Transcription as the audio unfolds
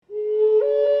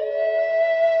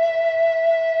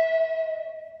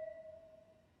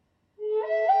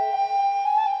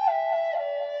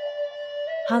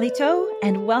Halito,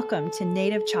 and welcome to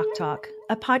Native Chalk Talk,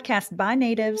 a podcast by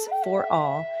natives for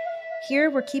all. Here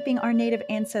we're keeping our Native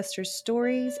ancestors'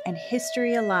 stories and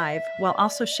history alive while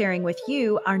also sharing with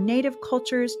you our Native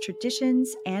cultures,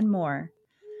 traditions, and more.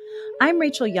 I'm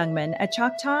Rachel Youngman, a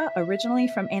Choctaw originally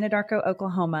from Anadarko,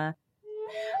 Oklahoma.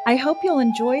 I hope you'll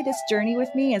enjoy this journey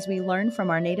with me as we learn from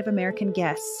our Native American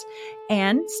guests.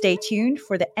 And stay tuned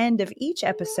for the end of each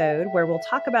episode where we'll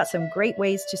talk about some great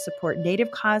ways to support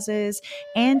Native causes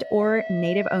and or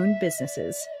Native-owned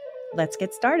businesses. Let's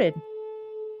get started.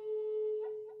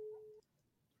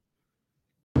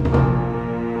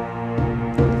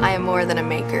 I am more than a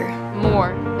maker. More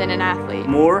than an athlete.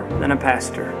 More than a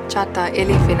pastor. Chata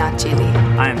ili finachili.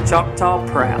 I am Choctaw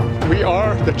proud. We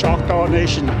are the Choctaw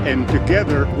Nation, and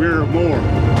together we're more.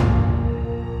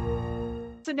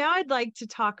 So now I'd like to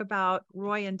talk about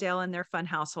Roy and Dale and their fun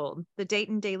household. The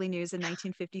Dayton Daily News in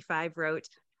 1955 wrote,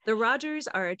 "The Rogers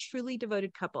are a truly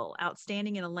devoted couple,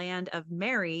 outstanding in a land of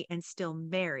merry and still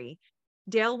merry.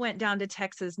 Dale went down to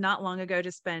Texas not long ago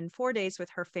to spend 4 days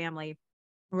with her family.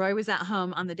 Roy was at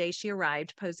home on the day she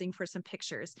arrived, posing for some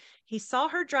pictures. He saw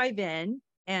her drive in,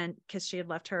 and because she had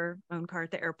left her own car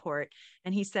at the airport,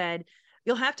 and he said,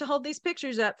 'You'll have to hold these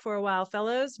pictures up for a while,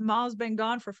 fellows. Ma's been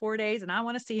gone for 4 days, and I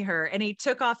want to see her.' And he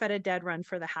took off at a dead run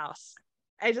for the house."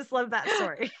 I just love that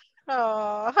story.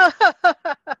 Oh,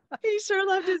 He sure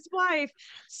loved his wife.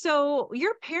 So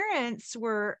your parents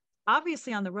were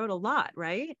obviously on the road a lot,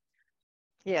 right?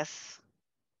 yes.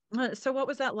 So what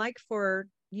was that like for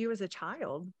you as a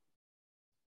child?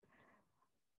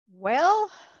 Well,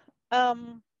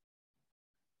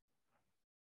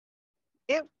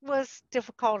 it was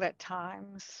difficult at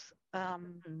times.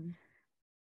 Mhm.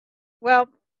 Well,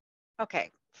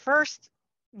 okay. First,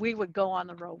 we would go on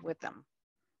the road with them.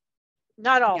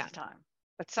 Not all Yeah. the time,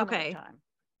 but some of Okay. the time.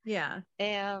 Yeah.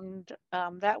 And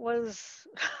that was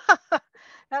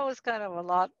that was kind of a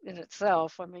lot in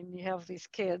itself. I mean, you have these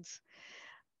kids,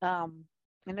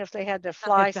 and if they had to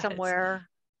fly bet. somewhere,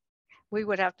 we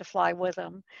would have to fly with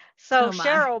them. So Oh my.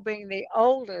 Cheryl, being the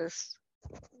oldest,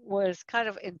 was kind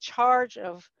of in charge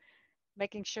of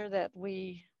making sure that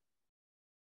we,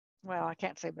 well, I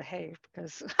can't say behave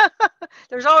because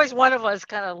there's always one of us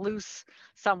kind of loose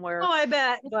somewhere. Oh, I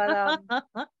bet. But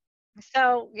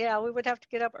so yeah, we would have to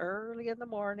get up early in the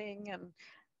morning, and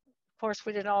of course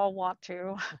we didn't all want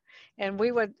to. And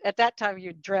we would, at that time,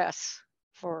 you'd dress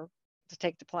to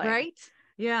take the plane. Right?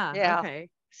 Yeah. Yeah. Okay.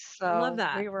 Love So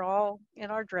that. we were all in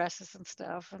our dresses and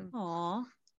stuff, Aw.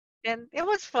 and it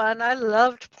was fun. I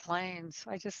loved planes.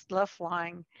 I just love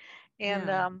flying. And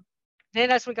Yeah. then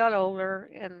as we got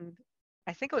older, and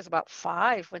I think it was about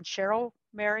 5 when Cheryl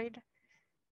married,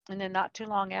 and then not too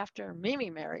long after Mimi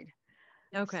married.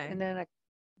 Okay. And then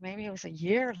maybe it was a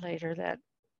year later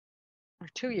or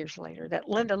 2 years later that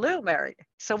Linda Lou married.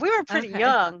 So we were pretty Okay.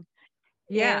 young,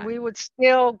 Yeah. and we would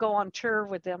still go on tour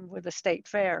with them with the state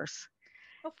fairs.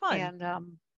 Oh, fun.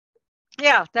 And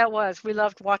yeah, we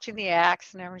loved watching the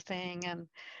acts and everything.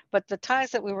 But the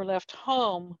times that we were left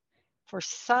home, for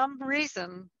some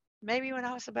reason, maybe when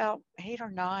I was about 8 or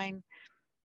 9,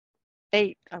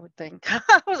 8, I would think.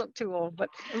 I wasn't too old, but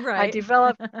I Right.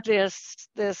 developed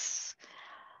this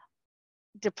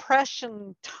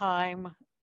depression time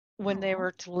when they Aw.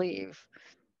 were to leave.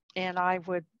 And I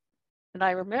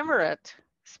remember it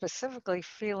specifically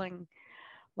feeling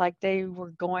like they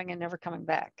were going and never coming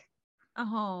back.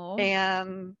 Oh.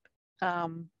 And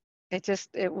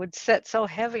it would sit so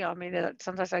heavy on me that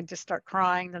sometimes I'd just start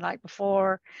crying the night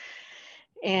before.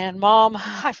 And Mom,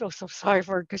 I feel so sorry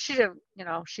for her because she didn't,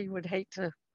 she would hate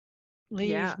to leave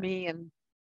Yeah. me, and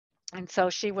so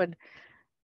she would,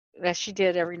 as she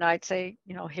did every night, say,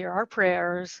 hear our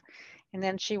prayers, and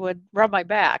then she would rub my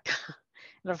back.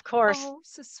 And of course, Oh,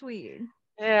 so sweet.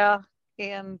 yeah,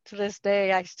 and to this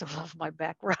day I still love my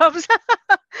back rubs.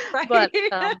 Right. But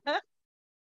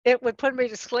it would put me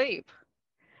to sleep.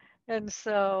 And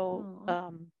so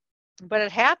Aw. but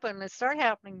it started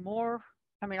happening more,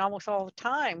 I mean, almost all the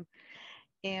time.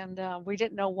 And we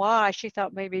didn't know why. She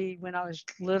thought maybe when I was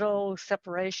little,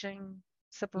 separation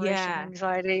Yeah.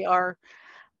 anxiety or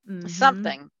Mhm.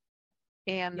 something.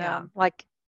 And Yeah. like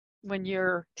when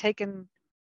you're taken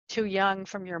too young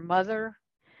from your mother,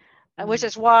 which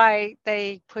is why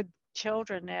they put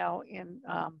children now in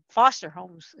foster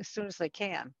homes as soon as they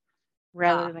can,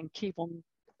 rather than keep them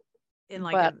in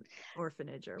like but an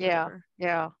orphanage or yeah, whatever.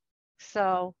 yeah.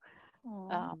 So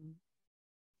Aw.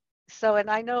 and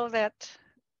I know that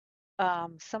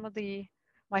some of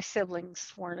my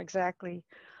siblings weren't exactly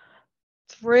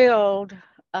thrilled,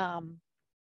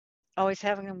 always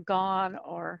having them gone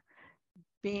or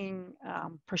being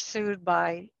pursued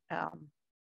by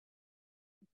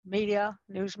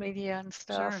news media and Sure.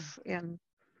 stuff. And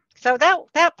so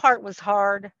that part was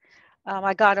hard.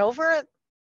 I got over it,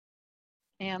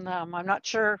 and I'm not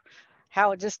sure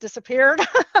how it just disappeared,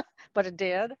 but it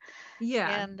did. Yeah,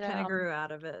 And kind of grew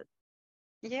out of it.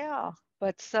 yeah,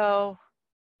 but so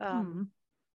um, Hmm.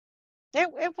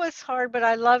 it was hard, but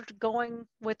I loved going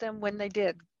with them when they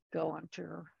did go on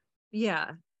tour.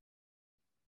 Yeah.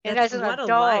 And That's as an what a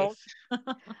adult, life.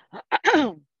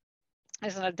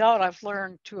 I've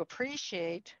learned to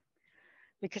appreciate,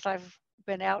 because I've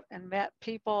been out and met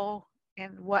people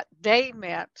and what they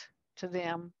meant to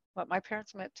them, what my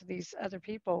parents meant to these other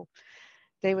people.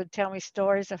 They would tell me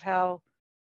stories of how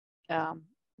um,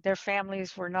 their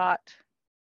families were not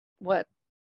what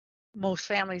most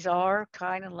families are,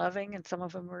 kind and loving, and some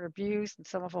of them were abused, and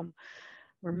some of them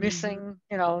were Hmm. missing.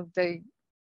 They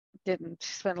didn't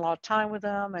spend a lot of time with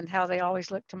them, and how they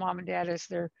always looked to mom and dad as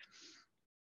their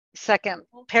second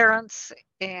parents,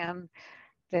 and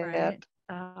that Right.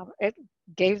 it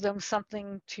gave them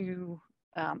something to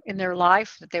in their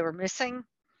life that they were missing.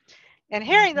 And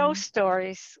hearing those Hmm.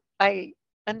 stories, I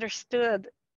understood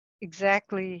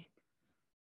exactly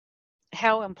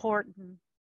how important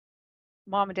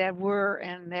mom and dad were,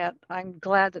 and that I'm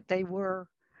glad that they were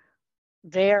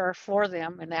there for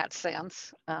them in that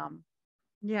sense.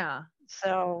 Yeah.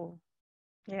 So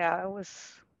yeah,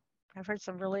 I've heard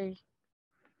some really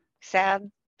sad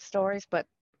stories, but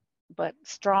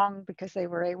strong, because they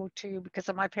were able to, because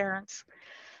of my parents.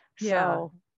 Yeah.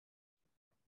 So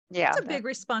yeah, It's a big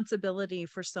responsibility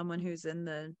for someone who's in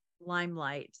the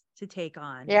limelight to take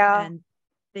on. yeah, And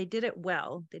they did it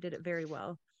well. They did it very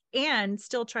well. And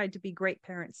still tried to be great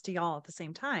parents to y'all at the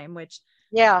same time, which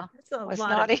yeah, that's a was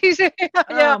lot of, not easy.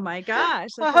 Yeah. oh my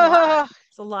gosh, that's a lot.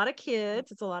 It's a lot of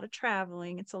kids. It's a lot of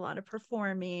traveling. It's a lot of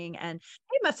performing. And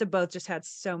they must have both just had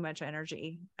so much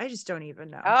energy. I just don't even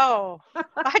know. Oh,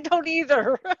 I don't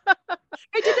either.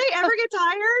 Hey, did they ever get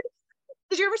tired?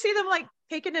 Did you ever see them like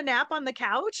taking a nap on the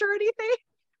couch or anything?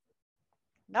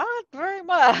 Not very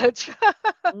much.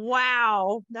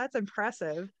 Wow, that's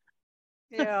impressive.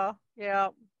 Yeah, yeah,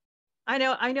 I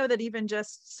know that even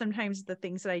just sometimes the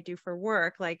things that I do for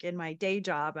work, like in my day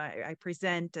job, I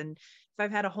present, and if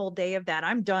I've had a whole day of that,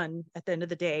 I'm done at the end of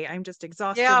the day. I'm just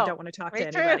exhausted, yeah. don't want to talk to Me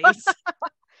too. anybody,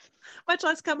 much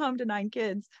less come home to 9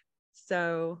 kids.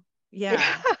 So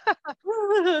Yeah.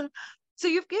 yeah. So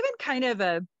you've given kind of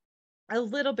a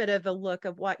little bit of a look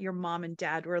of what your mom and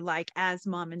dad were like as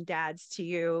mom and dads to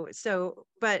you. So,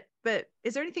 but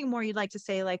is there anything more you'd like to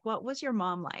say? Like, what was your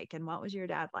mom like, and what was your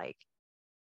dad like?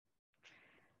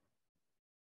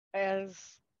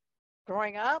 As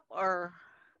growing up or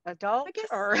I adult guess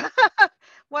or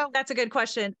well, that's a good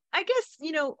question. I guess,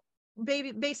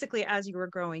 baby, basically as you were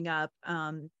growing up,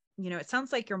 it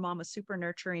sounds like your mom was super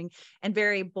nurturing and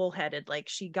very bullheaded, like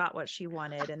she got what she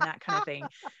wanted and that kind of thing.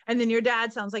 And then your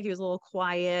dad sounds like he was a little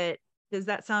quiet. Does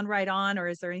that sound right on, or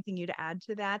is there anything you'd add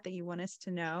to that you want us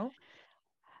to know?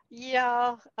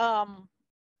 yeah,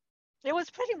 it was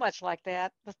pretty much like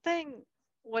that.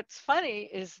 What's funny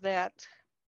is that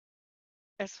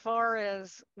as far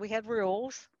as we had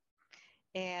rules,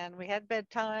 and we had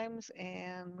bedtimes,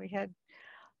 and we had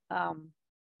um,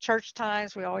 church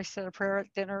times. We always said a prayer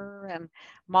at dinner, and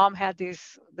mom had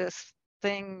this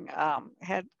thing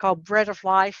had called Bread of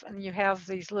Life, and you have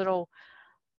these little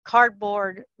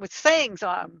cardboard with sayings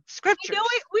on 'em, I know scriptures.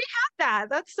 we had that.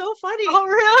 That's so funny. Oh,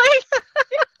 really?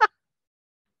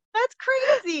 That's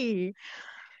crazy.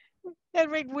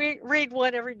 And we read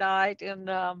one every night, and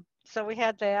so we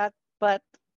had that. But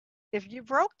if you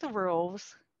broke the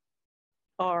rules,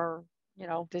 or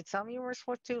did something you were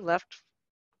supposed to, left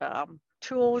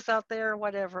tools out there, or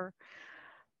whatever,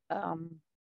 um,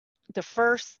 the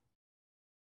first,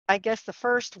 I guess, the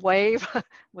first wave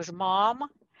was mom,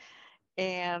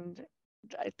 and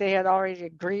they had already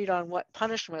agreed on what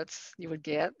punishments you would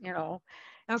get.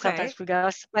 Okay. Sometimes we got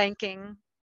a spanking.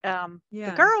 The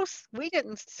Yeah. girls, we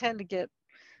didn't tend to get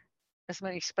as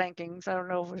many spankings. I don't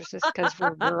know if it was just because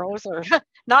we're girls, or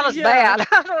not as Yeah. bad.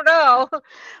 I don't know.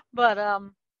 But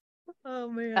Oh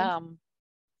man. um,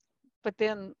 but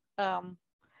then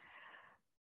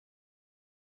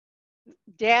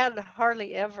Dad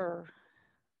hardly ever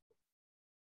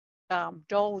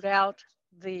doled out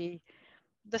the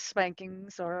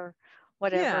spankings or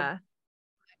whatever. Yeah.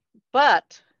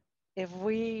 But if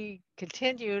we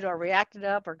continued or reacted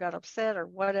up or got upset or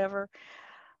whatever,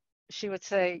 she would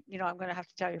say, I'm going to have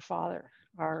to tell your father.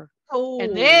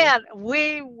 And Oh. then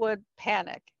we would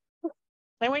panic.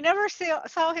 And we never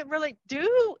saw him really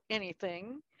do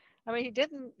anything. I mean,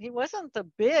 he wasn't the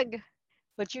big,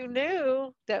 but you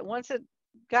knew that once it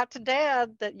got to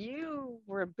dad, that you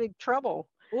were in big trouble.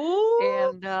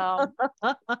 Ooh. And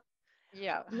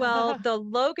yeah. Well, the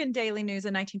Logan Daily News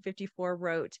in 1954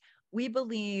 wrote, "We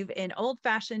believe in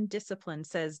old-fashioned discipline,"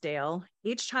 says Dale.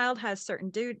 "Each child has certain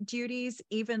duties.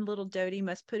 Even little Dodie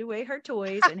must put away her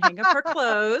toys and hang up her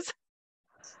clothes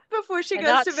before she And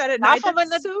goes not to bed at stuff night." them in That's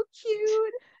the so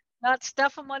cute. not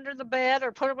stuff them under the bed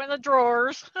or put them in the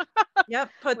drawers,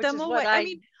 Yep, put which them is what away. I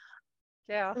mean,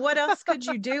 yeah. what else could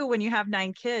you do when you have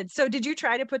 9 kids? So did you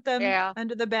try to put them Yeah.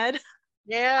 under the bed?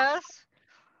 Yes.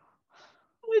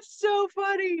 It's so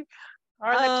funny.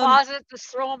 Or in the Um, closet, just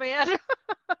throw them in.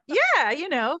 yeah,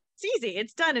 it's easy.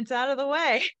 It's done. It's out of the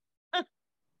way.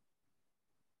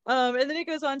 And then it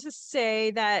goes on to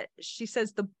say that she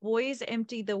says the boys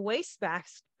empty the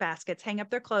baskets, hang up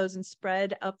their clothes, and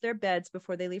spread up their beds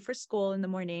before they leave for school in the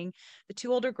morning. The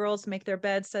 2 older girls make their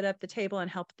beds, set up the table, and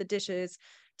help with the dishes.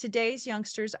 Today's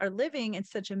youngsters are living in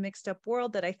such a mixed up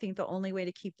world that I think the only way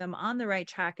to keep them on the right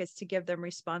track is to give them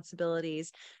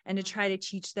responsibilities and to try to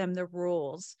teach them the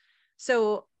rules.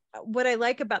 So what I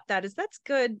like about that is that's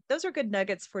good. Those are good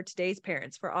nuggets for today's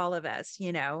parents, for all of us,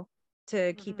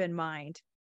 to keep in mind.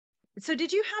 So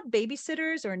did you have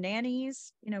babysitters or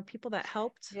nannies, people that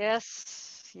helped?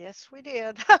 Yes, we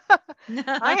did.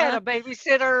 I had a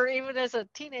babysitter even as a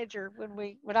teenager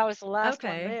when I was the last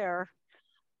one Okay. there.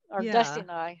 Or Dusty Yeah.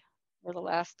 and I were the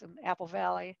last in Apple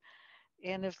Valley.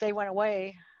 And if they went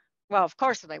away, well, of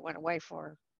course they went away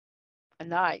for a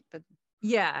night,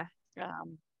 Yeah.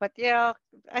 but yeah,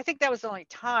 I think that was the only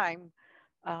time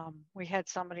we had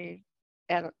somebody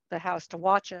at the house to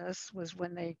watch us was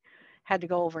when they had to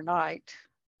go overnight.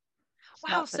 It's Wow.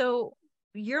 not that. So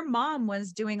your mom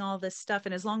was doing all this stuff,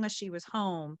 and as long as she was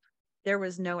home, there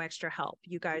was no extra help.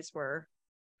 You guys were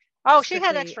Oh, she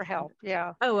had strictly. extra help.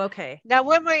 Yeah. Oh, okay. Now,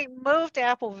 when we moved to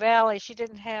Apple Valley, she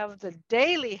didn't have the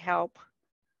daily help,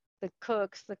 the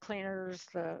cooks, the cleaners,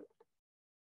 the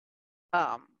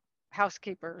um,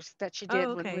 housekeepers that she Oh,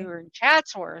 did when we okay. were in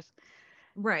Chatsworth.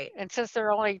 Right. And since there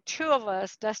are only 2 of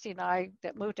us, Dusty and I,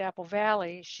 that moved to Apple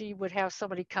Valley, she would have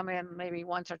somebody come in maybe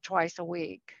once or twice a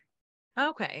week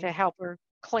Okay. to help her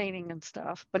cleaning and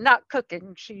stuff, but not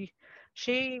cooking.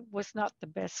 She was not the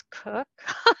best cook,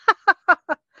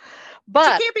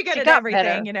 She but can't be good she at got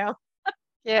everything, better.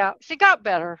 Yeah, she got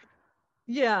better.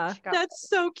 Yeah. She got That's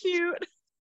so cute.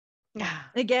 better.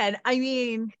 Again, I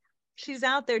mean, she's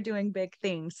out there doing big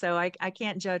things, so I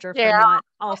can't judge her for Yeah. not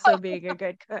also being a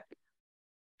good cook.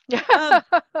 Um,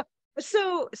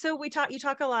 so you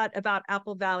talk a lot about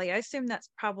Apple Valley. I assume that's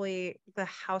probably the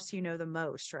house you know the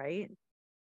most, right?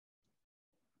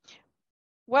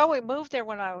 Well, we moved there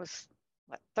when I was,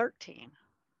 what, 13.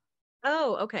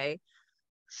 Oh, okay.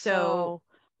 So So,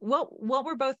 what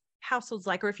were both households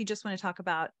like? Or if you just want to talk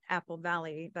about Apple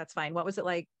Valley, that's fine. What was it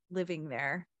like living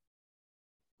there?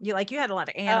 You had a lot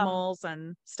of um, animals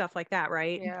and stuff like that,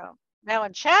 right? yeah. Now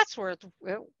in Chatsworth,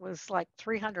 it was like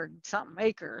 300 something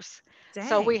acres.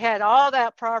 So we Dang. had all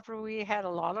that property. We had a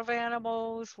lot of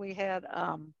animals. We had,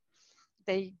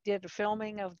 they did a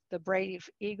filming of the Brave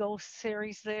Eagle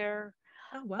series there.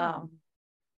 Oh, wow. Um,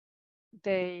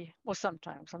 well,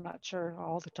 sometimes, I'm not sure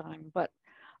all the time, but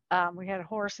we had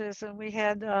horses and we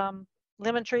had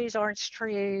lemon trees, orange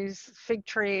trees, fig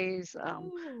trees.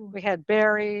 Ooh. We had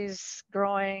berries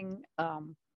growing,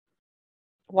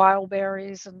 wild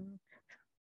berries and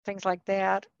things like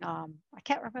that. I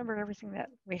can't remember everything that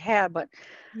we had, but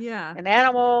Yeah. and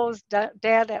animals.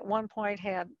 Dad at one point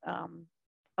had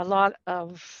a lot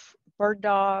of bird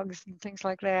dogs and things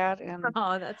like that, and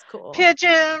Oh, that's cool.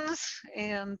 pigeons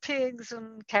and pigs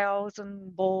and cows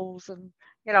and bulls and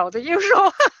the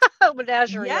usual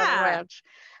menagerie at a Yeah. ranch.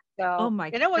 Oh So,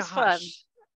 my and it was fun. gosh.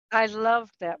 I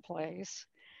loved that place,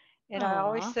 and I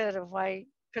always Oh. said if I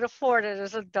could afford it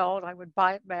as an adult, I would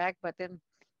buy it back. But then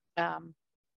um,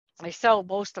 I sold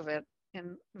most of it.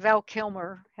 And Val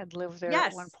Kilmer had lived there at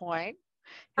one Yes. point.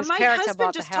 And His my parents had husband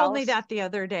bought the just told me house. that the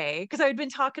other day because I'd been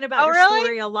talking about Oh, your really?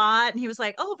 story a lot, and he was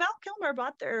like, "Oh, Val Kilmer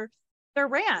bought their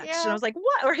ranch," and I Yeah. was like,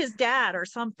 "What?" Or his dad or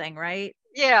something, right?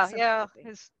 Yeah, So yeah. crazy.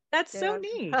 His That's so dad.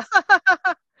 neat.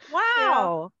 Yeah.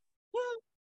 Wow.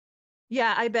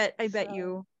 Yeah, I bet So,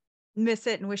 you miss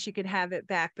it and wish you could have it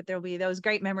back, but there'll be those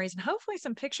great memories and hopefully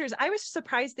some pictures. I was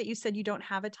surprised that you said you don't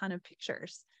have a ton of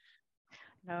pictures.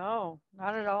 no,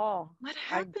 not at all. What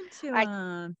I happened to I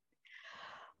them?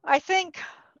 I think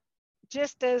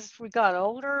just as we got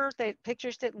older, the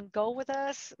pictures didn't go with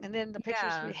us, and then the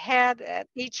pictures we Yeah. had at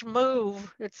each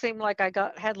move, it seemed like I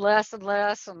had less and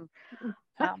less, and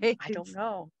Right. I don't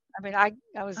know. I mean,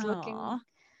 I was looking Oh,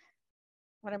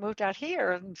 when I moved out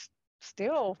here, and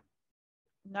still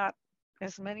not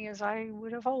as many as I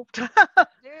would have hoped.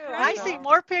 dude, I I see know.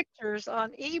 more pictures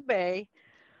on eBay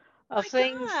of my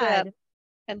things that God.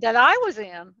 I was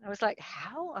in. I was like,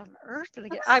 how on earth did I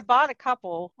get? I bought a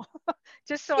couple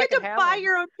just so You I had could to have buy them.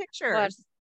 your own But pictures.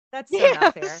 That's so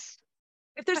not fair. yes,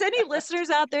 If there's any listeners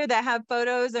out there that have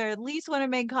photos or at least want to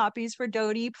make copies for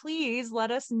Dodie, please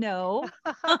let us know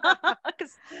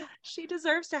because she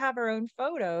deserves to have her own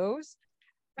photos.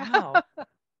 Wow,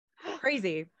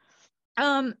 crazy.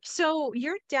 So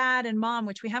your dad and mom,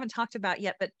 which we haven't talked about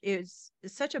yet, but is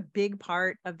such a big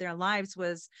part of their lives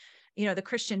was, the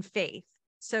Christian faith.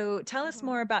 So tell us Mhm.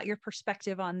 more about your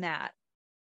perspective on that.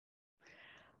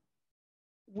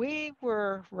 We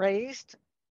were raised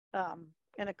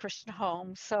in a Christian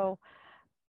home, so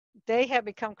they had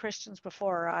become Christians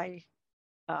before I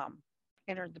um,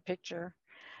 entered the picture,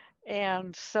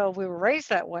 and so we were raised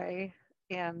that way,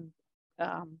 and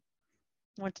um,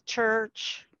 went to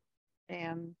church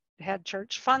and had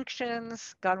church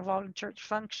functions, got involved in church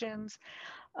functions.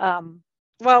 Um,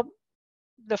 well,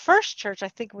 the first church I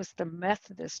think was the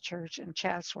Methodist church in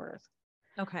Chatsworth.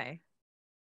 Okay.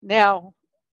 Now,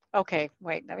 okay,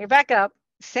 wait, let me back up.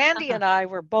 Sandy and I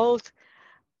were both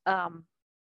um,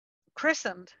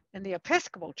 christened in the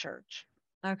Episcopal church.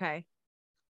 Okay.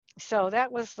 So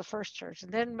that was the first church,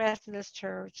 and then Methodist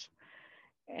church,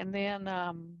 and then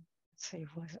let's see,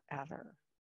 was it other?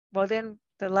 Well, then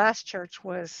the last church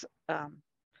was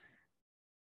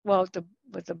well,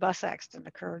 with the bus accident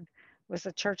occurred, was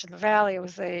the church in the valley. It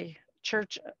was a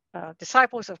church,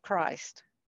 Disciples of Christ,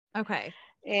 Okay.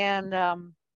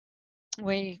 and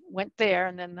we went there,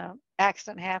 and then the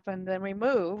accident happened. Then we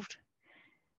moved,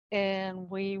 and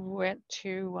we went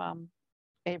to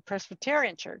a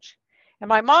Presbyterian church. And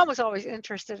my mom was always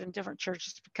interested in different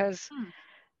churches because Hmm.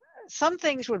 some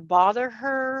things would bother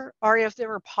her, or if there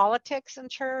were politics in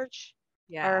church,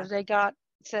 or Yeah. they got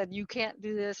said you can't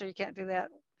do this or you can't do that.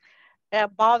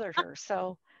 That bothered her.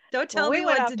 So Don't when tell me we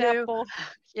went what up to to do. Apple,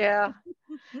 yeah,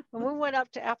 when we went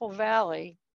up to Apple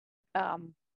Valley,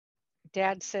 um,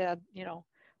 Dad said,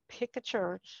 pick a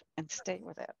church and stay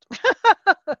with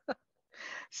it.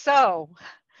 So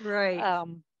Right.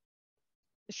 um,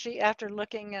 she, after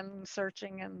looking and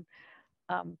searching and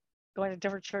um, going to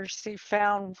different churches, she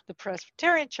found the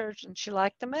Presbyterian church and she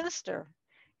liked the minister.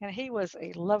 And he was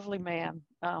a lovely man.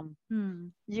 Hmm.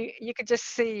 You could just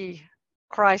see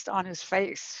Christ on his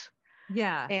face.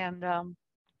 Yeah. And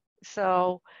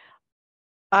so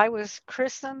I was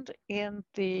christened in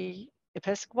the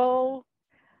Episcopal.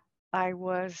 I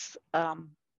was,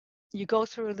 you go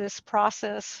through this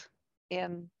process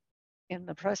in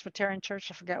the Presbyterian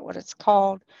church. I forget what it's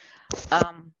called.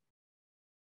 Um,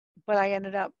 but I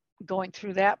ended up going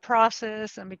through that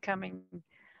process and becoming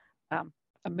um,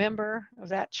 a member of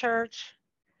that church.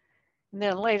 And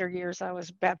then in later years, I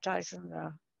was baptized in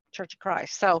the Church of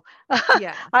Christ. So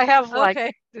Yeah. I have like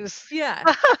Okay. this, Yeah.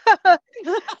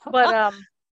 but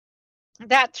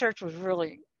that church was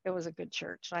really, it was a good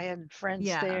church. I had friends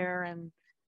Yeah. there, and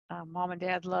mom and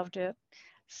dad loved it.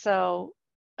 So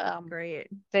um, Great.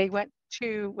 they went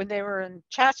to, when they were in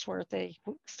Chatsworth, they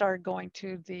started going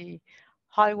to the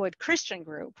Hollywood Christian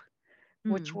group,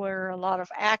 which Hmm. were a lot of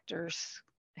actors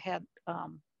had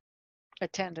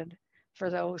attended, for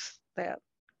those that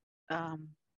um,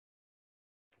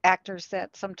 actors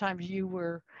that sometimes you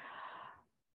were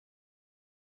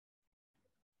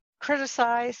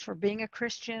criticized for being a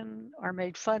Christian or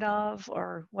made fun of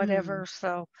or Hmm. whatever.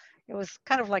 So it was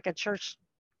kind of like a church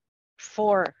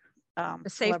for A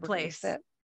safe celebrities place. that,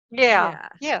 yeah, Yeah.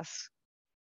 yes.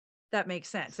 That makes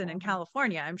sense. And in So,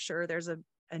 California, I'm sure there's a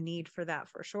need for that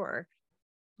for sure.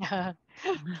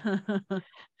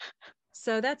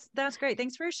 So that's great.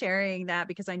 Thanks for sharing that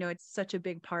because I know it's such a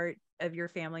big part of your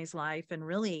family's life and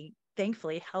really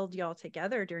thankfully held y'all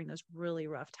together during those really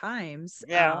rough times.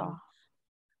 yeah.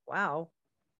 Wow.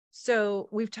 So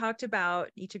we've talked about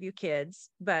each of you kids,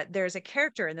 but there's a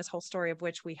character in this whole story of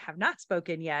which we have not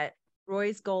spoken yet.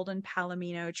 Roy's golden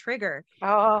Palomino Trigger.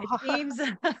 Oh, It seems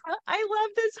I love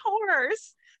this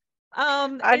horse.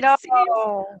 I It seems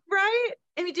know. right.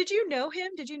 I mean, did you know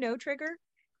him? Did you know Trigger?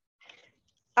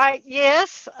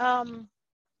 Yes,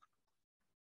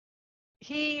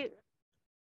 he,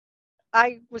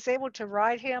 I was able to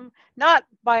ride him, not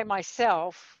by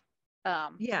myself.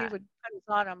 He Yeah. would put us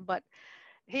on him, but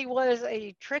he was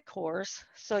a trick horse,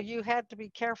 so you had to be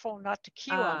careful not to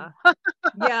cue him. Uh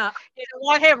yeah. You don't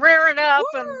want him rearing up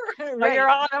and while you're Right.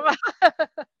 on him.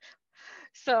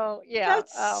 So yeah,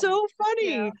 That's so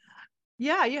yeah. funny.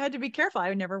 Yeah, you had to be careful.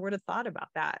 I never would have thought about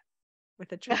that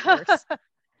with a trick horse.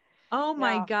 Oh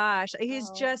my Yeah. gosh. He's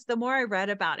So just the more I read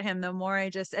about him, the more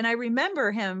and I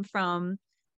remember him from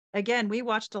again, we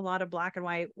watched a lot of black and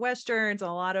white westerns, a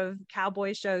lot of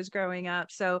cowboy shows growing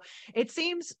up. So it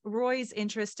seems Roy's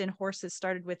interest in horses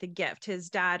started with a gift. His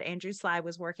dad, Andrew Sly,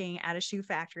 was working at a shoe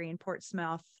factory in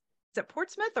Portsmouth. Is it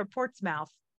Portsmouth or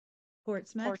Portsmouth?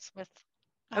 Portsmouth. Portsmouth.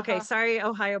 Okay, sorry,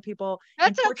 Ohio people. In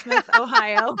That's okay. Portsmouth,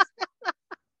 Ohio.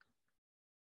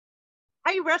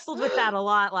 I wrestled with that a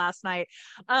lot last night.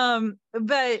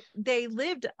 But they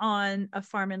lived on a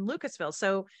farm in Lucasville.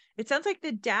 So it sounds like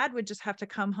the dad would just have to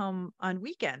come home on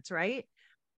weekends, right?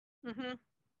 Mm-hmm.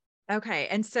 Okay.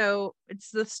 And so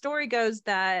the story goes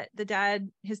that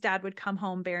his dad would come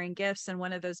home bearing gifts, and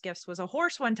one of those gifts was a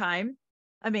horse one time.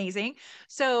 Amazing.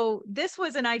 So this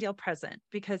was an ideal present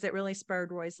because it really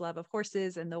spurred Roy's love of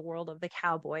horses and the world of the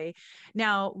cowboy.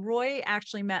 Now, Roy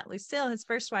actually met Lucille, his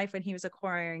first wife, when he was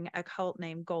acquiring a colt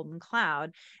named Golden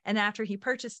Cloud. And after he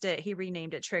purchased it, he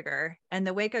renamed it Trigger. And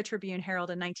the Waco Tribune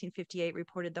Herald in 1958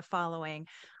 reported the following: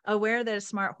 aware that a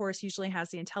smart horse usually has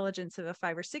the intelligence of a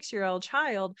 5 or 6-year-old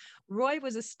child, Roy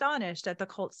was astonished at the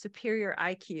colt's superior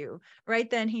IQ.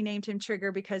 Right then, he named him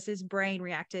Trigger because his brain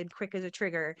reacted quick as a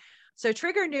trigger. So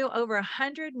Trigger knew over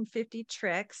 150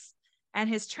 tricks, and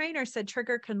his trainer said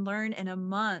Trigger can learn in a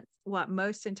month what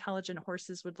most intelligent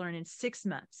horses would learn in 6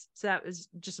 months. So that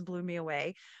just blew me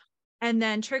away. And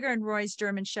then Trigger and Roy's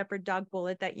German Shepherd dog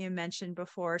Bullet that you mentioned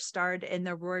before starred in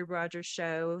the Roy Rogers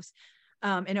shows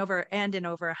in over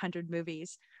 100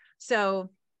 movies.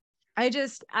 So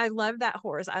I love that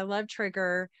horse. I love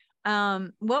Trigger.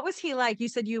 What was he like? You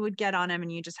said you would get on him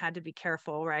and you just had to be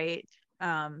careful, right?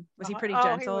 Was he pretty He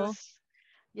gentle? was.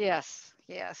 Yes.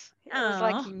 It was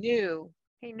like Oh,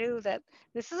 he knew that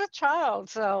this is a child,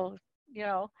 so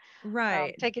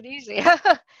right. take it easy.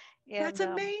 That's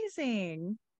And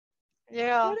amazing.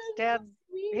 yeah, What a Dad,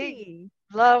 he sweetie.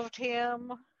 loved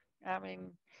him. I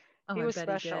mean, Oh, he I was bet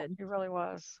he special. did. He really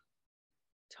was.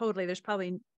 Totally. There's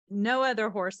probably no other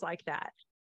horse like that.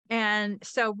 And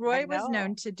so I Roy was known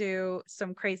know. to do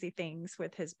some crazy things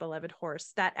with his beloved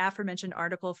horse. That aforementioned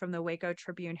article from the Waco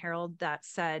Tribune Herald that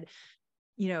said,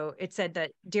 it said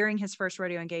that during his first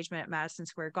rodeo engagement at Madison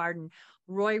Square Garden,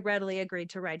 Roy readily agreed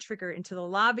to ride Trigger into the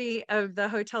lobby of the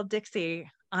Hotel Dixie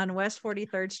on West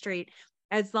 43rd Street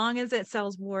as long as it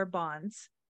sells war bonds.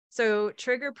 So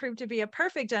Trigger proved to be a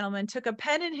perfect gentleman, took a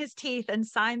pen in his teeth and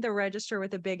signed the register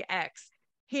with a big X.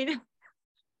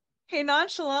 He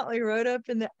nonchalantly rode up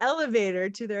in the elevator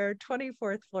to their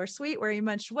 24th floor suite where he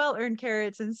munched well-earned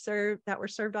carrots that were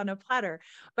served on a platter.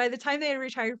 By the time they had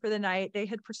retired for the night, they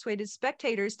had persuaded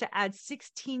spectators to add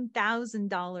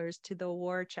 $16,000 to the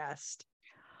war chest.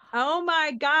 Oh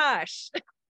my gosh.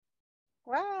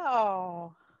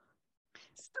 Wow.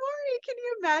 Story. Can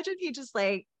you imagine? He just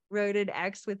wrote an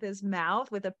X with his mouth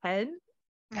with a pen.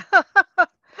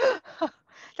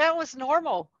 That was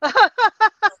normal.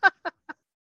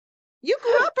 You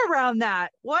grew up around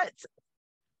that. What?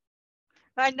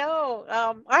 I know.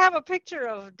 I have a picture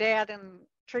of Dad and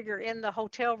Trigger in the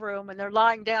hotel room, and they're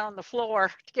lying down on the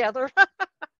floor together.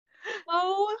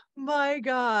 Oh my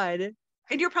God.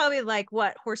 And you're probably like,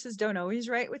 what? Horses don't always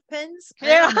write with pens? I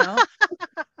Yeah. don't know.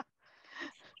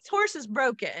 This horse is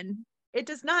broken. It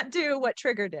does not do what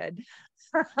Trigger did.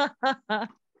 Oh,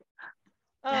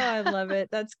 I love it.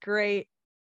 That's great.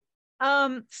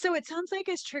 So it sounds like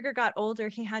as Trigger got older,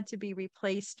 he had to be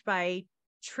replaced by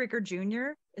Trigger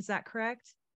Jr. Is that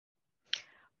correct?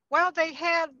 Well, they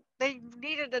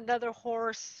needed another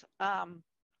horse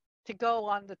to go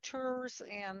on the tours,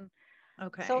 and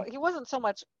so Okay. he wasn't so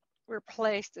much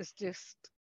replaced as just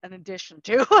an addition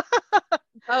to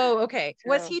Oh, okay.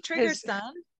 Was to he Trigger's his.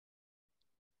 son,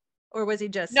 or was he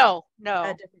just No, a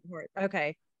no, different horse?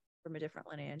 Okay, from a different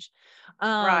lineage.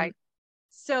 Um, right.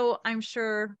 so I'm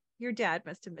sure your dad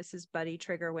must have missed his buddy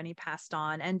Trigger when he passed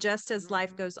on. And just as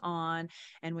life Hmm. goes on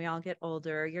and we all get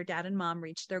older, your dad and mom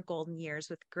reached their golden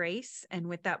years with grace and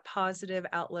with that positive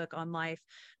outlook on life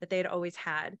that they had always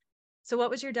had. So what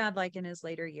was your dad like in his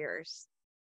later years?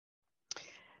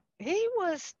 He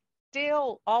was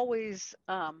still always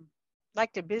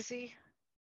like to busy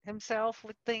himself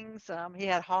with things. He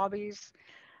had hobbies.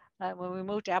 When we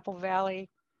moved to Apple Valley,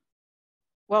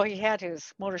 well, he had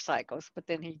his motorcycles, but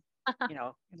then in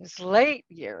his late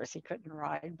years, he couldn't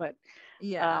ride. But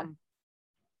Yeah. um,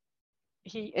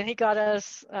 he got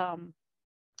us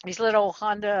these little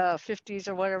Honda 50s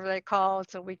or whatever they call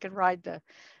it, so we could ride the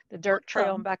dirt trail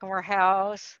in Awesome. back of our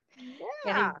house.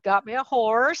 And he Yeah. got me a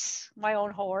horse, my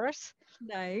own horse,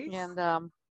 Nice.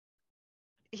 and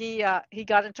he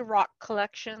got into rock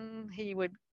collection. He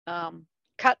would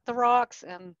cut the rocks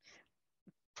and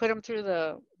put them through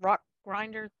the rock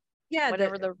grinder, Yeah,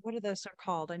 whatever the what are those are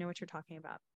called? I know what you're talking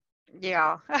about.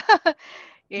 yeah.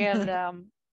 And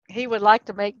he would like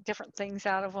to make different things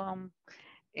out of them.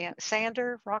 And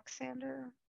rock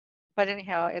sander. But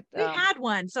anyhow, We had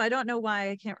one, so I don't know why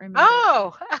I can't remember.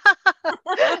 Oh,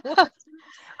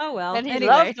 oh well. and he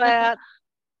anyway. loved that.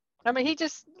 I mean, he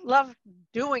just loved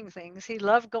doing things. He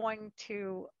loved going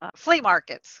to flea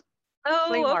markets.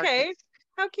 Flea Oh, okay. markets.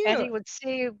 How And he cute. would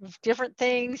see different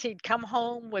things. He'd come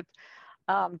home with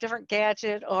different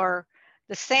gadget, or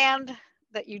the sand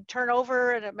that you turn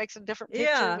over and it makes a different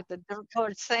picture Yeah. with the different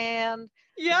colored sand.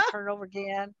 Yeah. You turn it over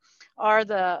again. Or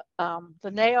the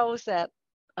nails that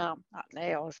not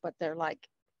nails, but they're like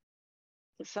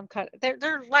some kind of,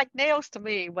 they're like nails to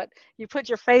me, but you put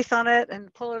your face on it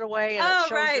and pull it away and it Oh,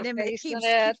 shows right. your And it face in keeps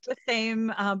it. the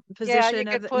same Yeah, you position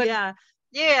could of put, yeah.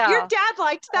 Your yeah, dad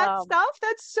liked that stuff.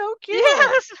 That's so cute.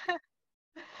 yes.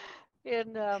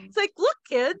 And It's like, look,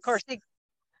 kids. of course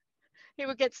he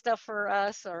would get stuff for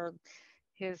us or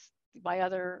my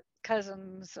other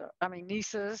cousins,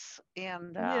 nieces,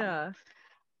 and Yeah.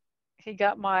 he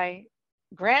got my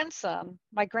grandson.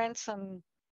 My grandson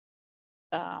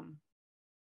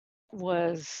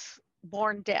was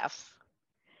born deaf,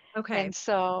 Okay. and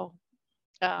so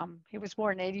he was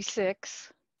born in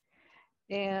 '86,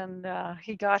 and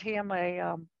he got him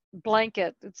a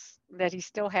blanket that he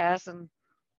still has and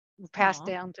passed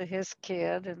Aw. down to his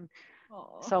kid and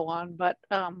Aw. so on. But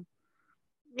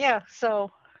yeah,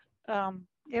 so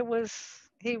it was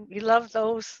he loved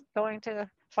those, going to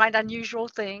find unusual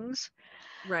things.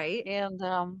 Right. And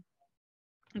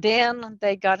then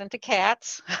they got into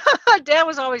cats. Dad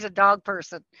was always a dog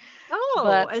person,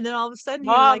 Oh, but and then all of a sudden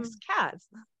he likes mom, cats.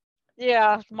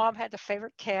 yeah, mom had the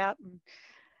favorite cat, and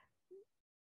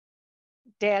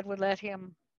Dad would let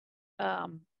him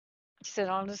um, sit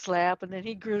on his lap, and then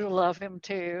he grew to love him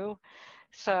too.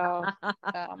 So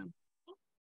um,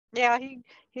 yeah,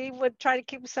 he would try to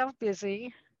keep himself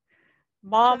busy.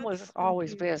 Mom That's was so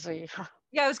always cute. busy.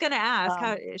 Yeah, I was going to ask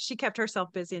how Um, she kept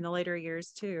herself busy in the later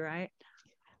years too, right?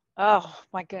 oh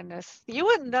my goodness, you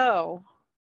wouldn't know.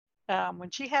 When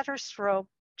she had her stroke,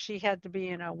 she had to be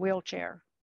in a wheelchair.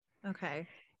 Okay.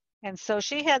 And so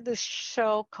she had this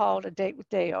show called A Date with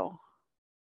Deo,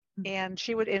 Mm. and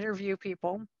she would interview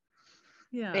people.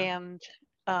 Yeah. And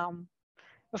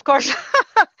of course,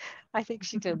 I think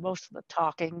she did most of the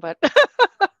talking, but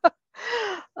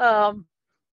um,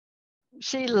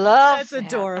 she That's loved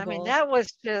that. I mean, adorable. that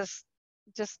was just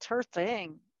her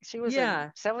thing. She was in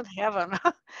Yeah. seventh heaven.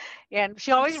 And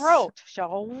she always That's wrote. She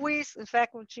always, in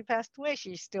fact, when she passed away,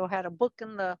 she still had a book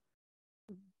in the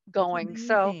that's going.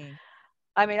 So, amazing.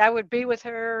 I mean, I would be with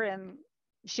her, and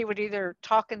she would either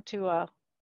talk into a,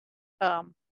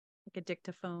 um, Like a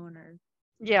dictaphone or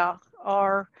yeah,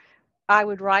 or I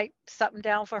would write something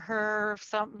down for her if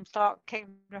something thought came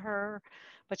to her.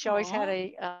 But she always had Aw.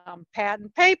 a pad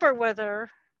and paper with her,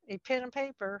 a pen and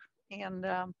paper, and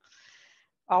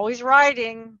always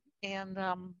writing. And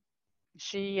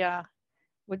she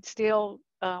would still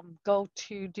go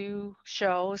to do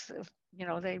shows.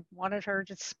 They wanted her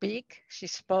to speak. She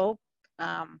spoke.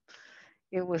 Um,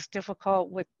 it was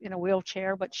difficult in a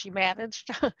wheelchair, but she managed.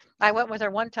 I went with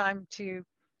her one time to,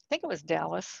 I think it was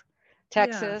Dallas,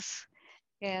 Yeah. Texas,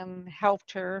 and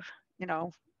helped her, you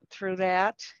know, through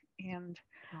that. And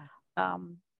Oh,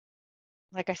 um,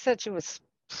 like I said, she was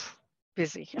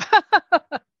busy,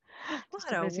 just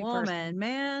what a a busy person. woman,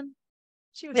 man.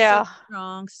 She was so Yeah.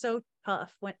 strong, so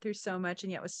tough, went through so much,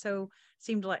 and yet was so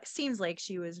seems like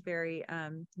she was very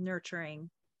nurturing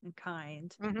and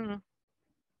kind. Hmm.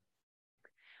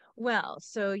 Well,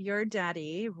 so your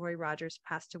daddy, Roy Rogers,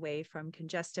 passed away from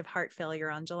congestive heart failure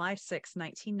on July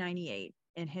 6, 1998,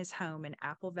 in his home in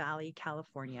Apple Valley,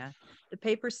 California. The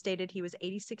paper stated he was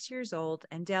 86 years old,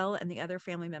 and Dell and the other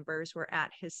family members were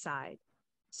at his side.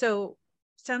 So,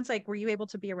 sounds like, were you able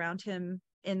to be around him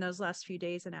in those last few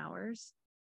days and hours?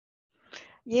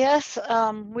 Yes,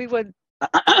 we would.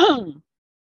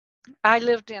 I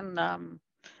lived in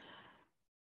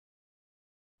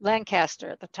Lancaster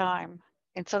at the time,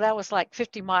 and so that was like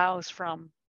 50 miles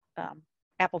from um,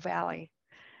 Apple Valley.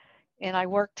 And I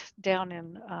worked down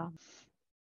in,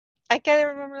 I can't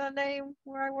remember the name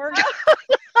where I worked.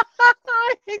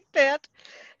 I think that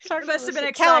It starts with must have been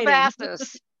a exciting.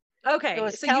 Calabasas. It Okay,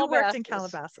 was so you worked in Calabasas.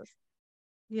 Calabasas.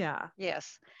 Yeah.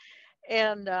 Yes.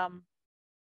 And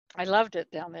I loved it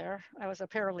down there. I was a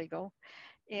paralegal.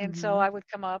 And so Hmm. I would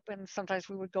come up, and sometimes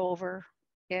we would go over.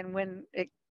 And when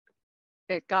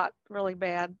it got really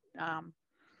bad,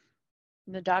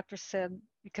 the doctor said,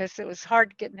 because it was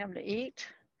hard getting him to eat,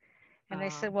 and they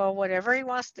said, well, whatever he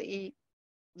wants to eat,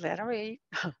 let him eat,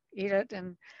 eat it.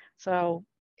 And so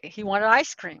he wanted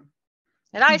ice cream.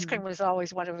 And ice Mhm. cream was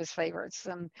always one of his favorites.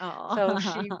 And so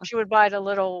she Oh. would buy the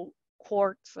little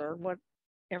quarts or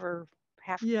whatever,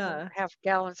 Yeah. half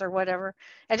gallons or whatever,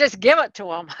 and just give it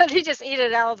to him. And he just eat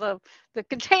it out of the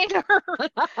container.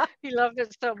 He loved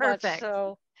it so much. Perfect.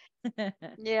 So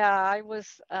yeah, I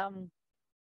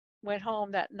went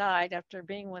home that night after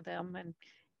being with him, and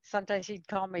sometimes he'd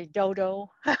call me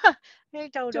Dodo. Hey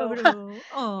Dodo. Dodo.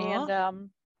 And Aw.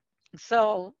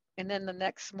 and then the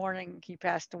next morning he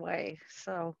passed away.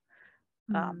 So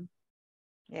Hmm. um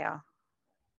yeah.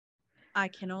 I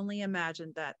can only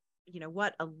imagine that,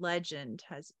 what a legend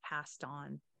has passed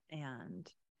on. And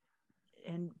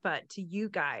but to you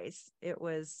guys, it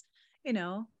was, you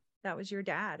know, that was your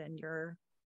dad, and you're,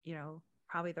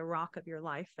 probably the rock of your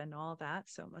life and all that.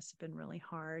 So it must have been really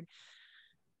hard.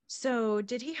 So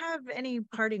did he have any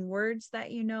parting words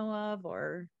that you know of,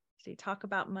 or did he talk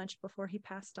about much before he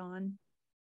passed on?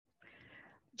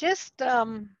 Just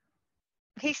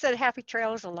he said happy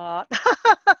trails a lot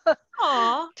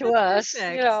Aw, to that's us,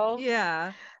 perfect.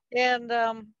 Yeah. and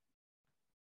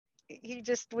he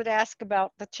just would ask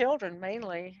about the children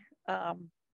mainly, how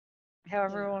Yeah.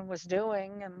 everyone was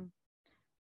doing. And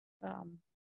um,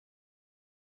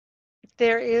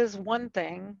 there is one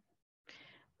thing,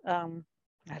 um,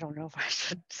 I don't know if I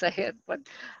should say it, but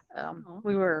Oh,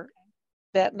 we were okay.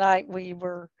 that night we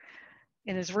were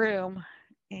in his room,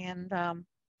 and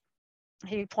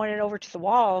he pointed over to the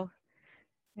wall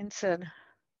and said,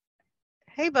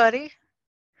 "Hey, buddy,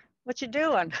 what you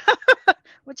doing?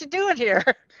 What you doing here?"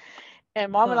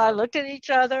 And Mom and I Oh, looked at each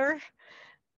other,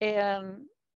 and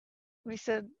we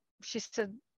said, she said,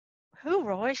 "Who,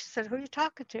 Roy?" She said, "Who are you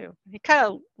talking to?" And he kind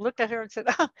of looked at her and said,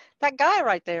 "Oh, that guy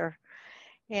right there."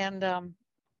 And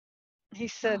he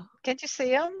said, oh, "Can't you see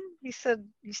him?" He said,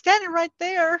 "He's standing right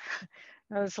there."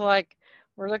 I was like,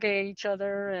 we're looking at each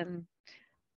other,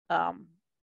 um,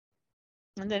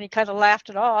 and then he kind of laughed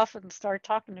it off and started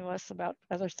talking to us about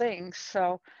other things.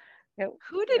 So it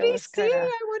who did it he was see? kind of,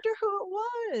 I wonder who it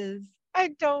was. I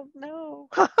don't know.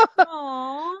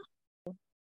 Aw.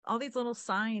 All these little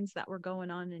signs that were going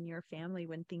on in your family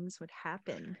when things would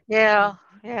happen. Yeah, Mm.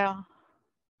 yeah.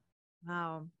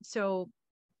 Wow. So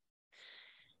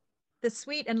the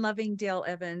sweet and loving Dale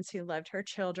Evans, who loved her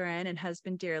children and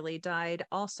husband dearly, died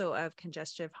also of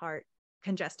congestive heart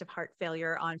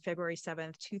failure on February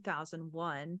 7th,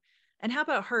 2001. And how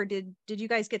about her? Did you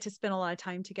guys get to spend a lot of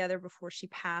time together before she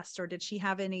passed, or did she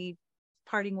have any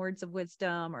parting words of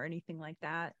wisdom or anything like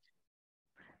that?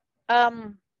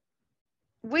 Um,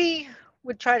 we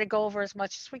would try to go over as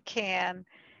much as we can,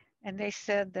 and they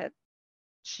said that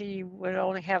she would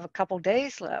only have a couple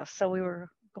days left, so we were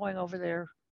going over there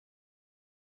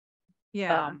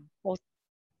Yeah. both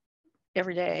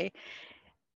every day.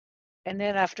 And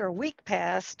then after a week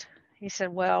passed, he said,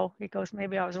 "Well," he goes,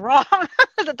 "maybe I was wrong."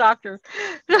 The doctor.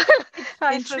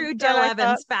 I In said, true so Dale I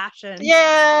thought, Evans fashion.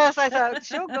 yes, I thought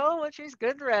she'll go when she's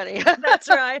good and ready. That's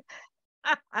right.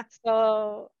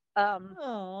 So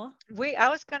Oh. I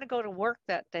was going to go to work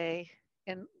that day,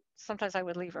 and sometimes I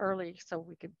would leave early so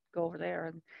we could go over there,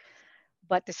 and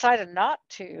but decided not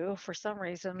to for some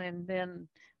reason. And then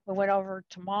we went over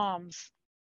to Mom's,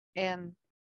 and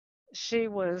she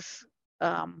was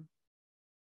um,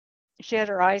 she had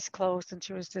her eyes closed, and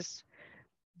she was just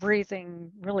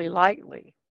breathing really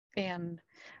lightly. And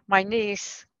my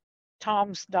niece,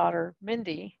 Tom's daughter,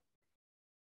 Mindy,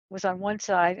 was on one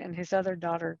side, and his other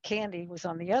daughter, Candy, was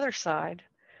on the other side,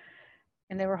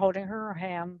 and they were holding her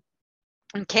hand.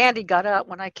 And Candy got up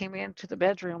when I came into the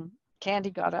bedroom.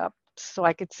 Candy got up so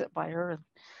I could sit by her.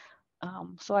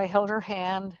 So I held her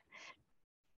hand,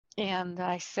 and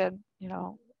I said,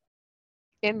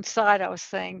 inside I was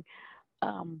saying,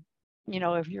 um,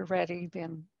 if you're ready,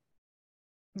 then,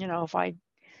 if I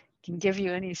can give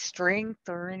you any strength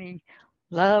or any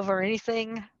love or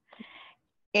anything.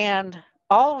 And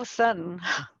all of a sudden,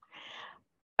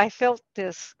 I felt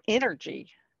this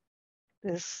energy,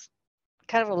 this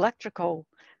kind of electrical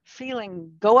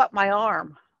feeling go up my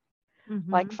arm,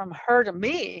 like Mm-hmm. from her to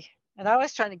me. And I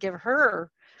was trying to give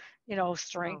her,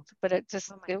 Oh. strength, but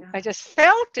Oh my I just gosh.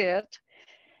 felt it.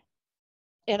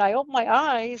 And I opened my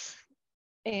eyes,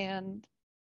 and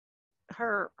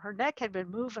her neck had been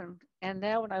moving. And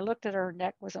now when I looked at her, her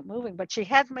neck wasn't moving, but she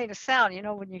had made a sound,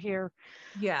 when you hear,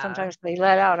 Yeah. sometimes they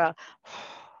let out a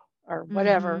or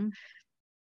whatever. Mm-hmm.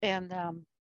 And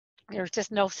there was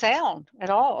just no sound at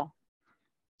all.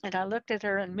 And I looked at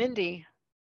her, and Mindy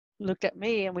looked at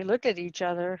me, and we looked at each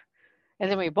other. And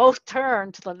then we both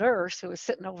turned to the nurse who was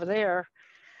sitting over there.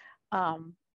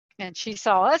 Um, and she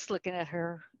saw us looking at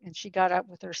her, and she got up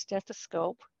with her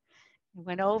stethoscope and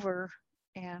went over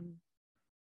and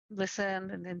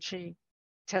listened. And then she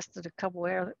tested a couple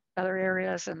other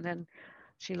areas, and then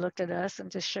she looked at us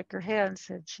and just shook her head and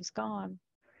said, "She's gone."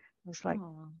 I was like,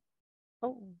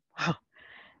 "Oh."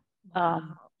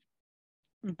 Wow.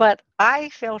 But I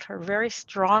felt her very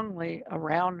strongly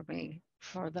around me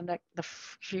for the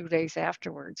few days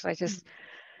afterwards.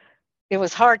 It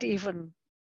was hard to even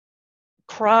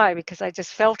cry because I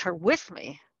just felt her with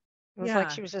me. It was like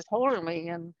Yeah. she was just holding me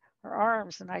in her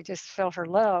arms, and I just felt her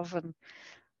love. And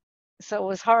so it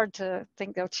was hard to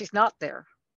think that she's not there,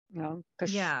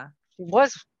 because Yeah. she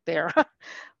was there.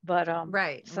 But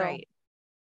Right. so Right.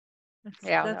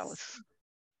 yeah, that was That's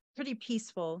pretty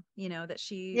peaceful, that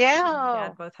she and your yeah.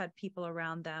 dad both had people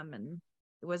around them, and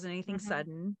it wasn't anything Hmm.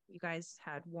 sudden. You guys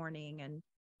had warning.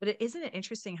 But isn't it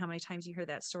interesting how many times you hear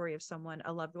that story of someone,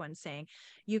 a loved one, saying,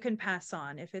 "You can pass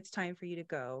on. If it's time for you to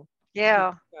go, you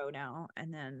Yeah. can go now."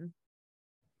 And then,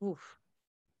 oof,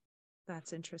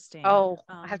 that's interesting. Oh,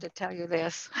 I have to tell you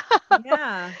this.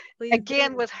 Yeah, please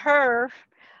Again, do. with her,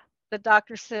 the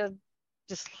doctor said,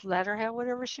 just let her have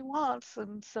whatever she wants.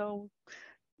 And so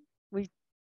we,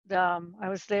 I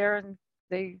was there, and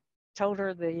they told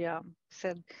her,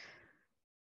 said,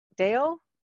 "Dale,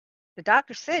 the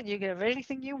doctor said you can have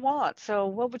anything you want. So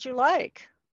what would you like?"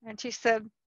 And she said,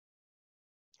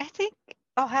 "I think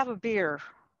I'll have a beer."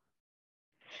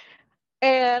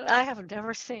 And I have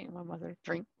never seen my mother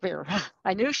drink beer.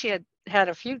 I knew she had had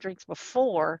a few drinks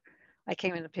before I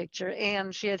came in the picture,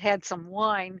 and she had had some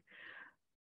wine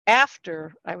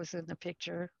after I was in the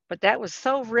picture, but that was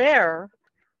so rare.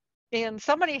 And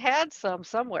somebody had some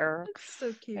somewhere, That's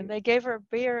so and cute. they gave her a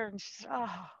beer, and she said,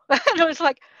 "Oh," and I was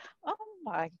like, "Oh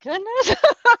my goodness,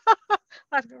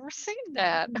 I've never seen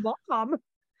that." Mom,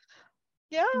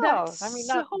 Yeah, that's I mean,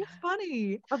 so not,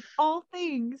 funny. Of all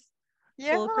things,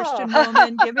 this little yeah. Christian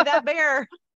woman, give me that bear.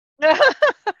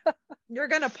 You're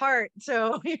gonna part,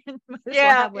 so you might as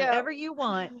well Yeah, have yeah. whatever you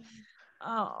want.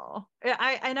 Oh,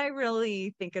 I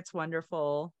really think it's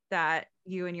wonderful that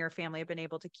you and your family have been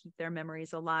able to keep their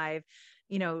memories alive.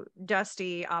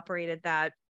 Dusty operated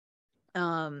that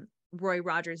Roy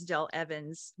Rogers Dell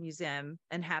Evans Museum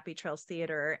and Happy Trails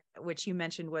Theater, which you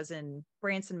mentioned was in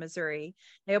Branson, Missouri.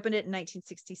 They opened it in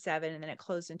 1967 and then it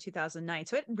closed in 2009.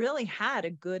 So it really had a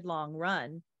good long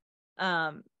run.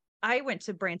 Um, I went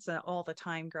to Branson all the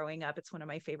time growing up. It's one of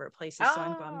my favorite places. So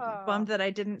I'm bummed Oh, that I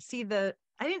didn't see that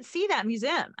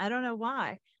museum. I don't know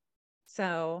why.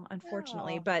 So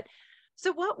unfortunately, oh, but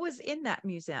so what was in that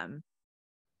museum?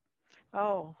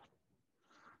 oh.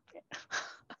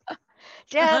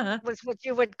 Dad was what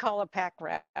you would call a pack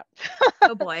rat,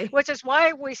 Oh boy. which is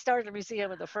why we started a museum in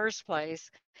the first place,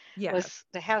 Yes. was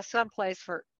to have some place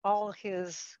for all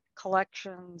his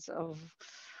collections of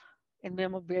in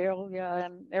memorabilia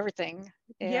and everything.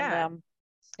 And Yeah.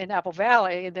 in Apple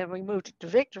Valley, and then we moved it to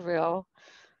Victorville,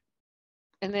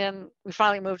 and then we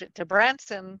finally moved it to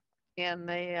Branson, and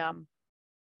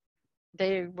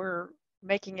they were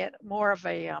making it more of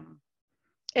a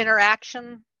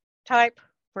interaction type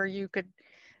where you could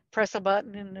press a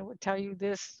button and it would tell you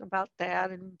this about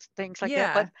that and things like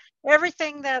that. But Yeah.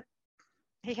 everything that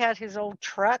he had, his old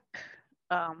truck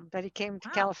that he came to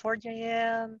Wow. California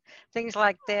in, things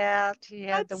like that. He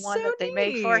had the That's so one that they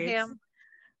made for neat. him.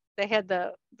 They had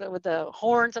the with the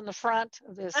horns on the front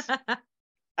of this.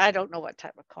 I don't know what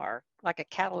type of car, like a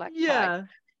Cadillac type, Yeah.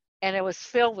 and it was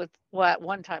filled with what at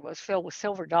one time it was filled with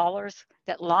silver dollars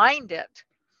that lined it,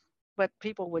 but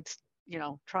people would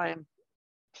try and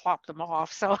plop them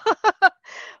off. So,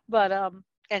 but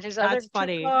and his other That's two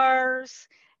funny. cars,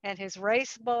 and his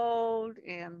race boat,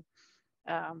 and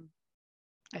um,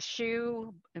 a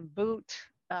shoe and boot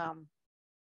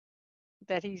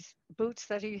boots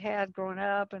that he had growing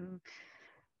up, and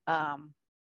um,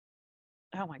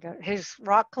 oh my God, his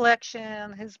rock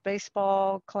collection, his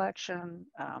baseball collection,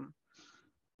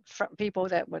 from people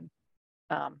that would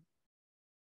um,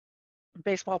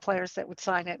 baseball players that would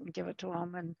sign it and give it to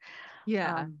him, and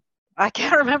Yeah. um, I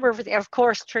can't remember everything. Of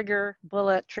course, Trigger,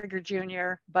 Bullet, Trigger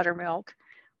Jr., Buttermilk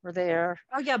were there.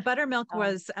 Oh yeah, Buttermilk Um,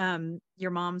 was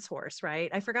your mom's horse, right?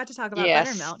 I forgot to talk about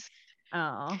yes, Buttermilk.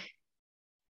 Oh.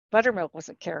 Buttermilk was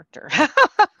a character.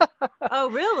 Oh,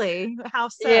 really? How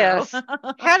so? Yes,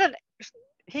 had an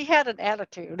he had an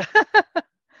attitude.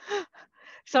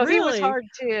 So he was Really? hard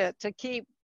to keep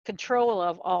control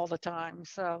of all the time.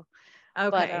 So,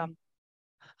 but Okay. um,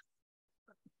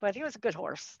 but he was a good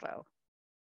horse though.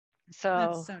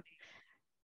 That's So so neat.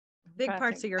 I'm Big trying to parts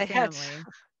think. of your They had, family.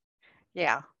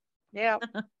 yeah, yeah.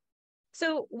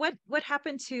 So what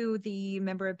happened to the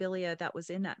memorabilia that was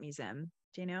in that museum?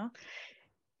 Do you know?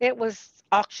 It was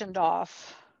auctioned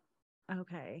off.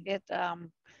 Okay. It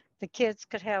The kids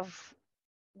could have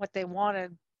what they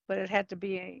wanted, but it had to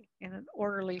be in an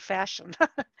orderly fashion.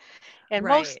 And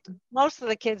Right. most of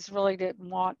the kids really didn't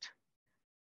want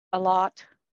a lot.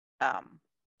 Um,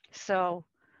 so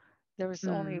there was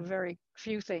only Mm. very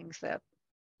few things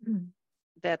Mm.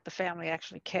 that the family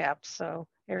actually kept. So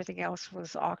everything else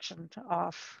was auctioned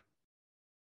off.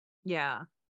 Yeah.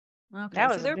 Okay. That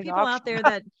So was a there are big people out auction. there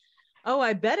that, oh,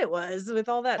 I bet it was with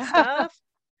all that stuff.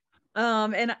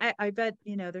 And I bet,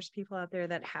 there's people out there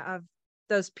that have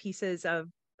those pieces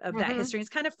of that Hmm. history. It's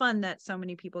kind of fun that so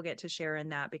many people get to share in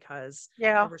that because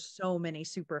there Yeah. were so many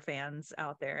super fans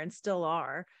out there and still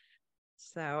are.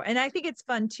 So, and I think it's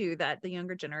fun too that the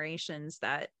younger generations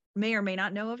that may or may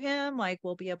not know of him, like,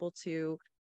 will be able to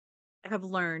have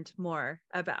learned more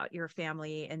about your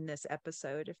family in this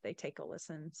episode if they take a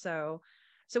listen. So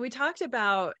we talked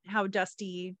about how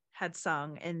Dusty had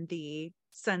sung in the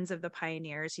Sons of the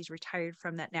Pioneers. He's retired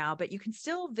from that now, but you can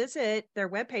still visit their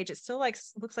webpage. It still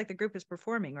looks like the group is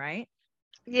performing, right?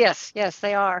 Yes, yes,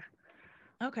 they are.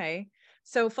 Okay.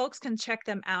 So folks can check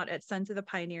them out at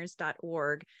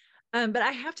sonsofthepioneers.org. But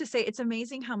I have to say, it's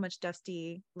amazing how much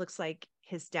Dusty looks like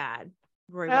his dad,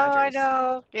 Roy Oh, I Rogers.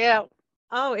 know. Yeah.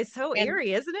 Oh, it's so And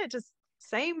eerie, isn't it? Just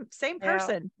same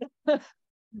yeah, person.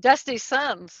 Dusty's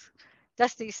sons,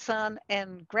 Dusty's son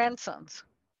and grandsons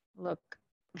look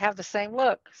have the same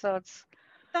look. So it's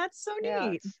That's so yeah,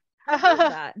 neat. it's I love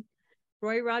that.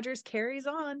 Roy Rogers carries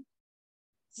on.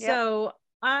 yep. So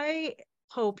I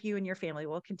hope you and your family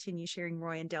will continue sharing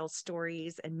Roy and Dell's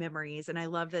stories and memories. And I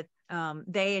love that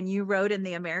they and you rode in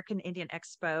the American Indian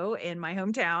Expo in my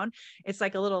hometown. It's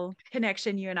like a little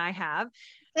connection you and I have.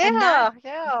 And that, Yeah,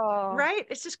 yeah. right?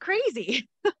 It's just crazy.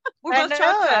 We're I both know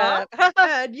Choctaw, it.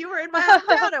 and you were in my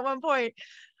hometown at one point.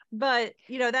 But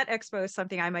that expo is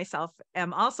something I myself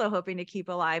am also hoping to keep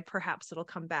alive. Perhaps it'll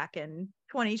come back in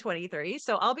 2023.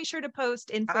 So I'll be sure to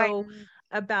post I info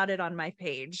about it on my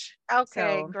page.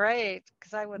 okay, So great.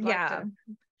 Because I would like yeah. to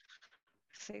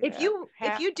see If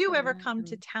that you do ever come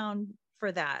to happen. town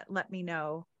for that, let me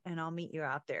know and I'll meet you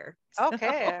out there.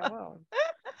 Okay, I will.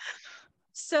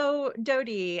 So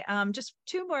Dodie, just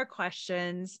two more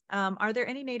questions. Are there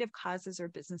any native causes or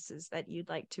businesses that you'd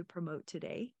like to promote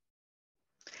today?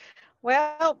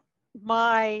 Well,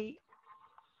 my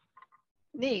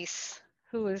niece,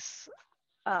 who is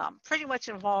pretty much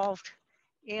involved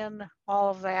in all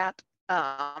of that,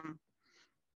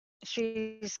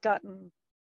 she's gotten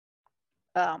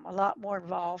a lot more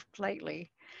involved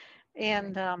lately,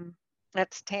 Right. and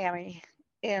that's Tammy.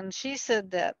 And she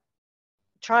said that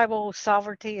tribal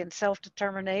sovereignty and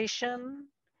self-determination,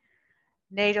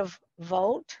 native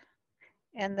vote,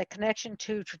 and the connection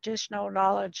to traditional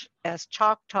knowledge as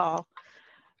Choctaw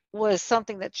was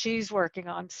something that she's working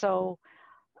on. So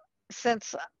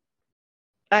since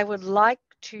I would like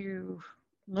to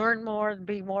learn more and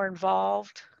be more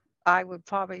involved, I would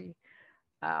probably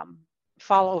um,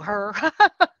 follow her,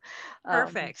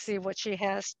 Perfect. see what she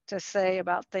has to say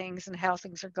about things and how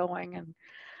things are going. And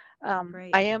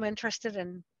Great. I am interested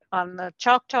in on the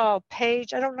Choctaw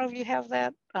page. I don't know if you have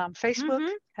that. Facebook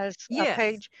Mm-hmm. has a Yes.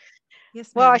 page.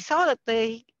 Yes, Well, I ma'am. saw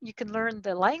that you can learn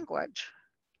the language,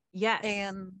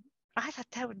 Yes, and I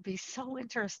thought that would be so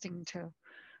interesting to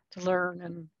learn.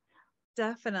 And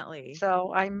definitely.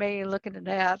 so I may look into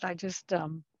that. I just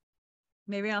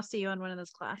Maybe I'll see you on one of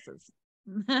those classes.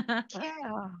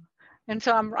 yeah. And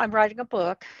so I'm writing a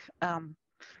book.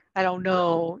 I don't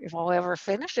Oh, know if I'll ever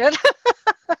finish it.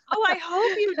 oh, I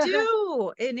hope you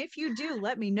do. And if you do,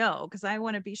 let me know because I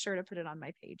want to be sure to put it on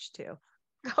my page too.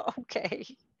 Okay.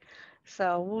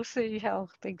 So we'll see how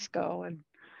things go. And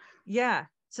Yeah.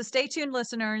 So stay tuned,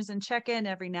 listeners, and check in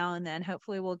every now and then.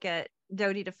 Hopefully, we'll get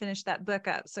Dodie to finish that book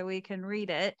up so we can read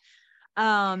it.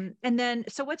 And then,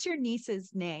 so what's your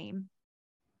niece's name?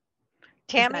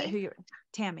 Is that who Tammy, you're?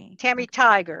 Tammy. Tammy Okay.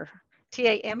 Tiger,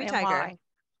 Tammy Tiger. Tammy.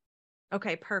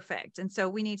 Okay, perfect. And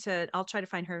so I'll try to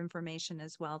find her information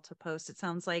as well to post. It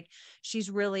sounds like she's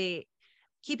really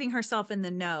keeping herself in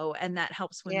the know, and that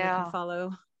helps when we can Yeah.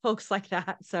 follow folks like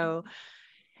that. So,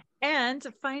 and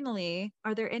finally,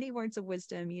 are there any words of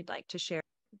wisdom you'd like to share?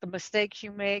 The mistakes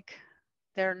you make,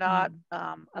 they're not Mm,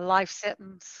 a life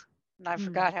sentence. And I mm,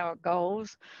 forgot how it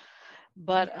goes,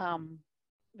 but yeah.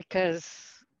 because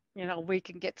we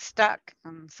can get stuck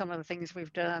on some of the things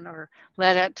we've done or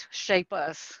let it shape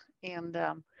us, and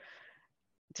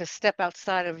to step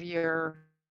outside of your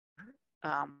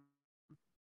um,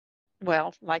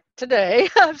 well, like today,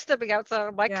 I'm stepping outside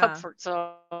of my Yeah, comfort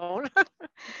zone.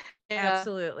 And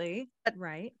absolutely.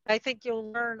 Right. I think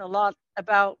you'll learn a lot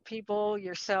about people,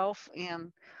 yourself,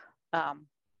 and um,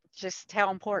 just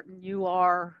how important you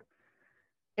are.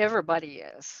 Everybody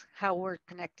is, how we're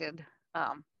connected.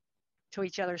 Um, to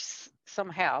each other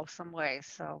somehow, some way.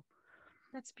 So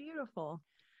That's beautiful.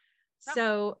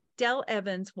 So Dell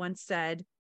Evans once said,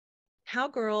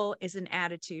 "Cowgirl is an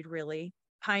attitude, really.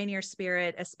 Pioneer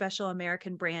spirit, a special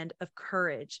American brand of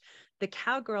courage. The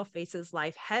cowgirl faces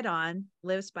life head on,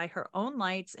 lives by her own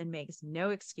lights, and makes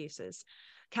no excuses.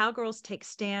 Cowgirls take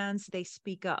stands, they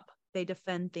speak up, they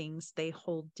defend things they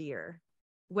hold dear."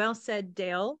 Well said,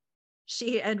 Dale.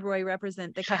 She and Roy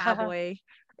represent the cowboy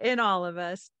in all of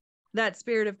us. That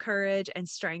spirit of courage and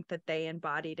strength that they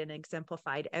embodied and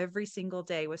exemplified every single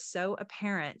day was so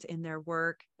apparent in their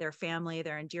work, their family,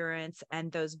 their endurance,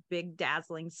 and those big,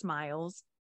 dazzling smiles.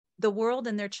 The world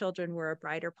and their children were a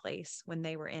brighter place when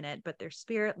they were in it, but their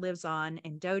spirit lives on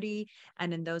in Dodie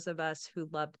and in those of us who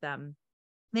loved them.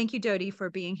 Thank you, Dodie, for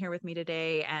being here with me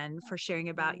today and for sharing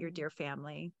about your dear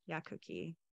family.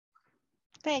 Yakuki.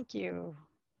 thank you.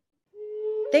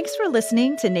 Thanks for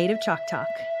listening to Native Chalk Talk.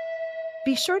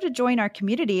 Be sure to join our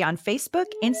community on Facebook,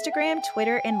 Instagram,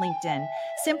 Twitter, and LinkedIn.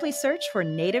 Simply search for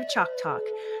Native Chalk Talk.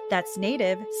 That's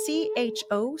Native,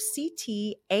 CHOCTALK.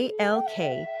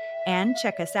 And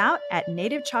check us out at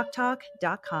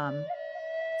nativechalktalk.com.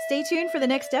 Stay tuned for the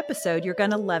next episode. You're going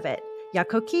to love it.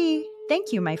 Yakoki.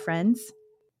 Thank you, my friends.